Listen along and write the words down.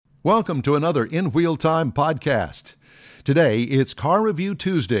Welcome to another In Wheel Time podcast. Today, it's Car Review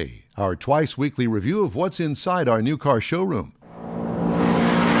Tuesday, our twice-weekly review of what's inside our new car showroom.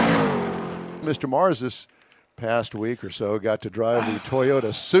 Mr. Mars this past week or so got to drive the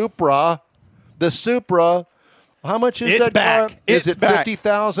Toyota Supra. The Supra, how much is that car? Is it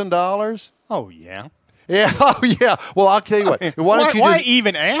 $50,000? Oh, yeah. Yeah, oh yeah. Well, I'll tell you what. Why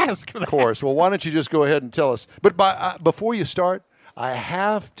even ask? Of course. Well, why don't you just go ahead and tell us? But before you start, I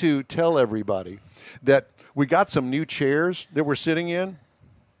have to tell everybody that we got some new chairs that we're sitting in.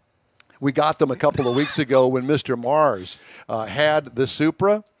 We got them a couple of weeks ago when Mr. Mars had the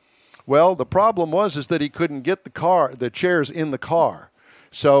Supra. Well, the problem was that he couldn't get the chairs in the car.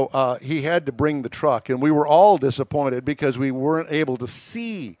 So he had to bring the truck, and we were all disappointed because we weren't able to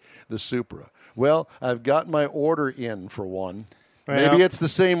see the Supra. Well, I've got my order in for one. Well, maybe it's the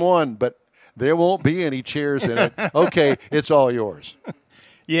same one, but there won't be any chairs in it. Okay, it's all yours.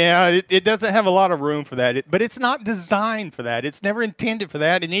 Yeah, it doesn't have a lot of room for that, but it's not designed for that. It's never intended for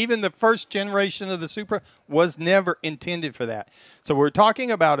that, and even the first generation of the Supra was never intended for that. So we're talking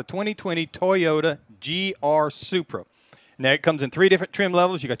about a 2020 Toyota GR Supra. Now, it comes in three different trim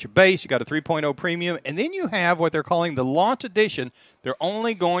levels. You got your base, you got a 3.0 premium, and then you have what they're calling the launch edition. They're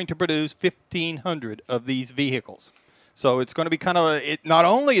only going to produce 1,500 of these vehicles. So it's going to be kind of not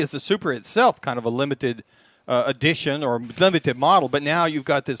only is the Supra itself kind of a limited edition or limited model, but now you've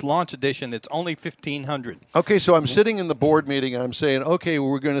got this launch edition that's only 1,500. Okay, so I'm sitting in the board meeting and I'm saying, okay,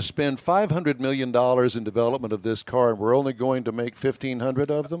 we're going to spend $500 million in development of this car, and we're only going to make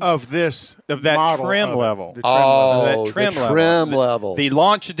 1,500 of them? Of that model trim level. The trim level. The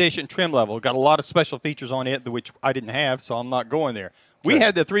launch edition trim level. Got a lot of special features on it, which I didn't have, so I'm not going there. We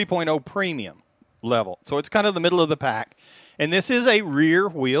had the 3.0 premium level, so it's kind of the middle of the pack. And this is a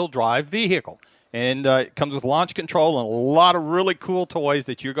rear-wheel drive vehicle. And it comes with launch control and a lot of really cool toys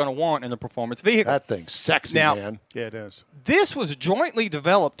that you're going to want in a performance vehicle. That thing's sexy, now, man. Yeah, it is. This was jointly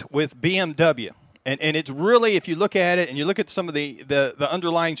developed with BMW. And it's really, if you look at it and you look at some of the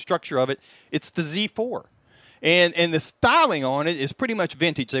underlying structure of it, it's the Z4. And the styling on it is pretty much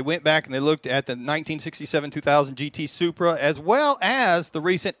vintage. They went back and they looked at the 1967-2000 GT Supra as well as the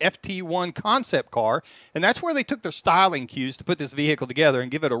recent FT1 concept car. And that's where they took their styling cues to put this vehicle together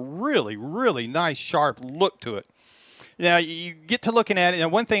and give it a really, really nice, sharp look to it. Now, you get to looking at it.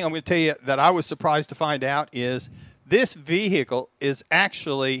 And one thing I'm going to tell you that I was surprised to find out is this vehicle is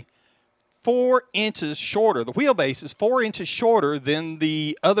actually 4 inches shorter. The wheelbase is 4 inches shorter than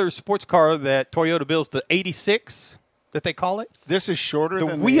the other sports car that Toyota builds, the 86 that they call it. This is shorter the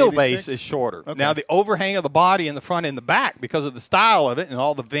than wheelbase the 86? is shorter. Okay. Now, the overhang of the body in the front and the back, because of the style of it and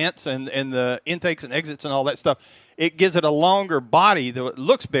all the vents and the intakes and exits and all that stuff, it gives it a longer body that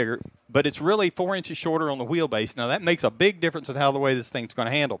looks bigger, but it's really 4 inches shorter on the wheelbase. Now, that makes a big difference in how the way this thing's going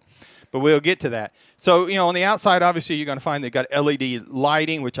to handle. But we'll get to that. So, on the outside, obviously, you're going to find they've got LED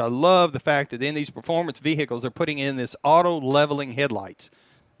lighting, which I love the fact that in these performance vehicles, they're putting in this auto-leveling headlights.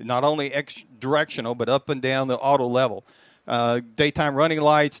 Not only directional, but up and down the auto level. Daytime running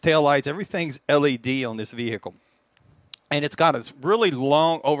lights, tail lights, everything's LED on this vehicle. And it's got a really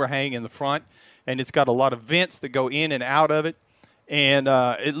long overhang in the front, and it's got a lot of vents that go in and out of it. And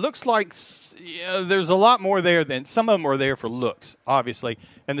it looks like there's a lot more there than some of them are there for looks, obviously,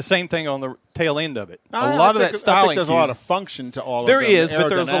 and the same thing on the tail end of it. A lot of that styling. I think there's a lot of function to all of them. There is, but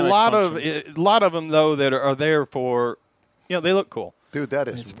there's a lot of them though that are there for, they look cool. Dude, that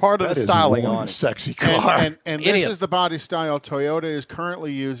is it's part of the styling on it. Sexy car. And this is the body style Toyota is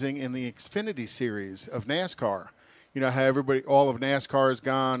currently using in the Xfinity series of NASCAR. You know how all of NASCAR has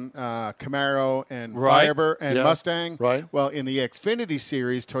gone Camaro and Firebird and Mustang? Right. Well, in the Xfinity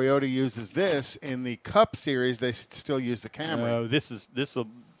series, Toyota uses this. In the Cup series, they still use the Camry.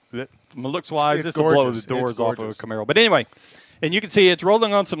 From looks-wise, this will blow the doors off of a Camaro. But anyway, and you can see it's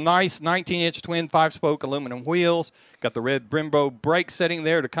rolling on some nice 19-inch twin 5-spoke aluminum wheels. Got the red Brembo brake setting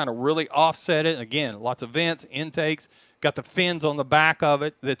there to kind of really offset it. Again, lots of vents, intakes. Got the fins on the back of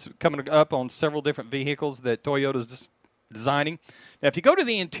it that's coming up on several different vehicles that Toyota's designing. Now, if you go to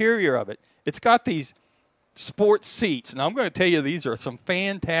the interior of it, it's got these sports seats. Now, I'm going to tell you these are some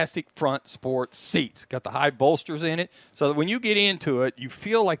fantastic front sports seats. Got the high bolsters in it, so that when you get into it, you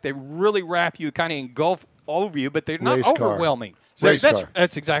feel like they really wrap you, kind of engulf over you, but they're not overwhelming. That's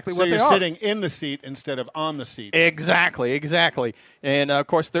exactly what they are. So you're sitting in the seat instead of on the seat. Exactly. And, of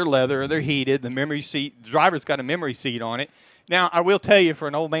course, they're leather. They're heated. The driver's got a memory seat on it. Now, I will tell you, for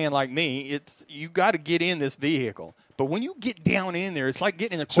an old man like me, you got to get in this vehicle. But when you get down in there, it's like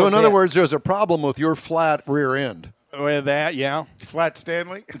getting in a Corvette. So, in other words, there's a problem with your flat rear end. Well, that, yeah. Flat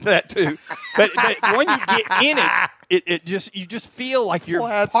Stanley. That too. But when you get in it, you just feel like you're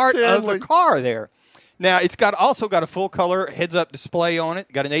Flat part Stanley. of the car there. Now, it's also got a full-color heads-up display on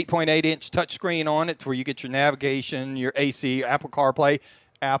it. Got an 8.8-inch touchscreen on it where you get your navigation, your AC, Apple CarPlay,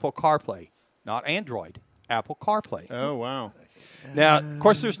 not Android, Apple CarPlay. Oh, wow. Now, of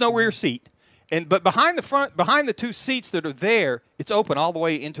course, there's no rear seat. But behind the two seats that are there, it's open all the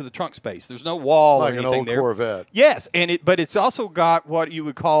way into the trunk space. There's no wall Like or an anything old there. Corvette. Yes, but it's also got what you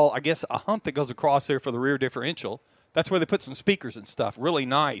would call, I guess, a hump that goes across there for the rear differential. That's where they put some speakers and stuff. Really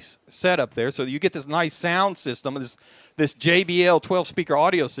nice setup there. So you get this nice sound system, this JBL 12-speaker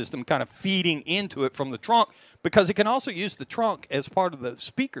audio system kind of feeding into it from the trunk, because it can also use the trunk as part of the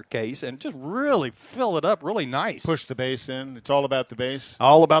speaker case and just really fill it up really nice. Push the bass in. It's all about the bass.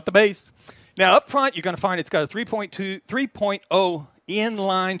 All about the bass. Now, up front, you're going to find it's got a 3.0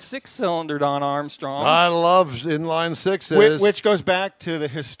 inline six-cylinder Don Armstrong. I love inline sixes. Which goes back to the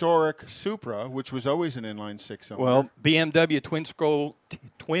historic Supra, which was always an inline six-cylinder. Well, BMW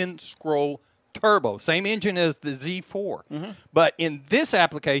twin scroll turbo, same engine as the Z4. But in this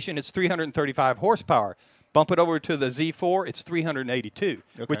application, it's 335 horsepower. Bump it over to the Z4, it's 382,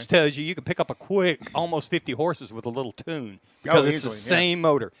 which tells you can pick up a quick almost 50 horses with a little tune because it's easily, the same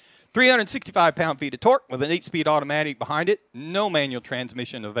motor. 365 pound-feet of torque with an 8-speed automatic behind it. No manual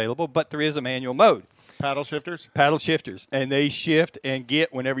transmission available, but there is a manual mode. paddle shifters. Paddle shifters, and they shift and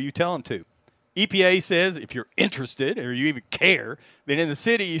get whenever you tell them to. EPA says if you're interested or you even care, then in the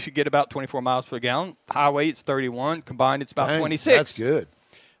city you should get about 24 miles per gallon. Highway, it's 31. Combined, it's about Dang, 26. That's good.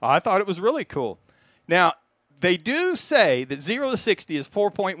 I thought it was really cool. Now, they do say that 0 to 60 is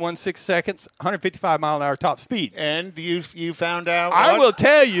 4.16 seconds, 155-mile-an-hour top speed. And you found out I what? will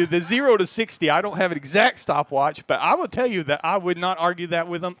tell you the 0 to 60, I don't have an exact stopwatch, but I will tell you that I would not argue that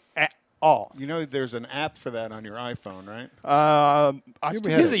with them at all. You know there's an app for that on your iPhone, right? I'm too ever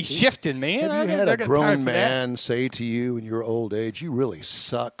had busy shifting, man. Have you I had a got time grown for that. man say to you in your old age, "You really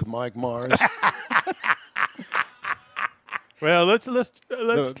suck, Mike Mars"? Well, let's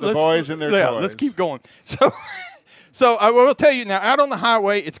the boys and their toys. Let's keep going. So I will tell you now, out on the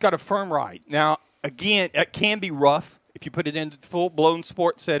highway, it's got a firm ride. Now, again, it can be rough if you put it into full-blown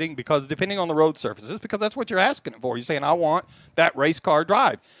sports setting because depending on the road surfaces, because that's what you're asking it for. You're saying, I want that race car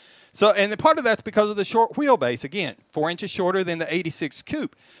drive. So, and the part of that's because of the short wheelbase. Again, 4 inches shorter than the 86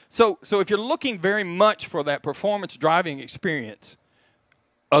 Coupe. So if you're looking very much for that performance driving experience,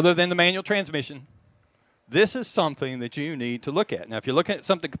 other than the manual transmission, this is something that you need to look at. Now, if you're looking at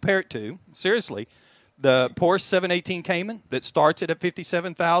something to compare it to, seriously, the Porsche 718 Cayman that starts at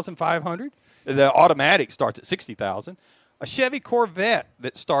 $57,500, the automatic starts at $60,000, a Chevy Corvette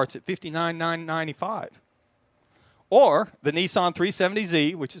that starts at $59,995, or the Nissan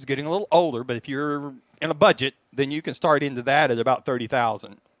 370Z, which is getting a little older, but if you're in a budget, then you can start into that at about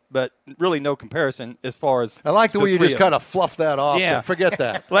 $30,000. But really no comparison as far as I like the way you three just of them. kind of fluff that off. Yeah. But forget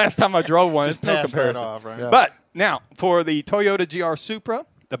that. Last time I drove one, it's no pass that comparison. off, right? Yeah. But now, for the Toyota GR Supra,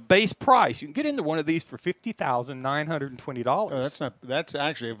 the base price, you can get into one of these for $50,920. Oh, that's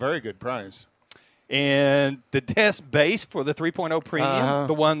actually a very good price. And the test base for the 3.0 Premium,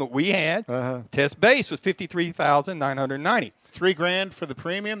 the one that we had, test base was $53,990. $3,000 for the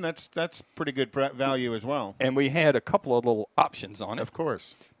premium. That's pretty good value as well. And we had a couple of little options on it. Of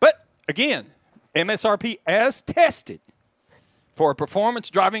course. But again, MSRP as tested for a performance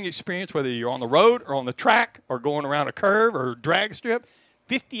driving experience, whether you're on the road or on the track or going around a curve or drag strip,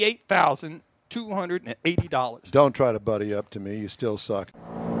 $58,280. Don't try to buddy up to me. You still suck.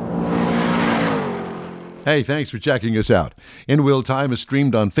 Hey, thanks for checking us out. In Wheel Time is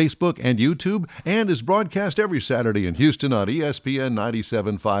streamed on Facebook and YouTube and is broadcast every Saturday in Houston on ESPN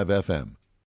 97.5 FM.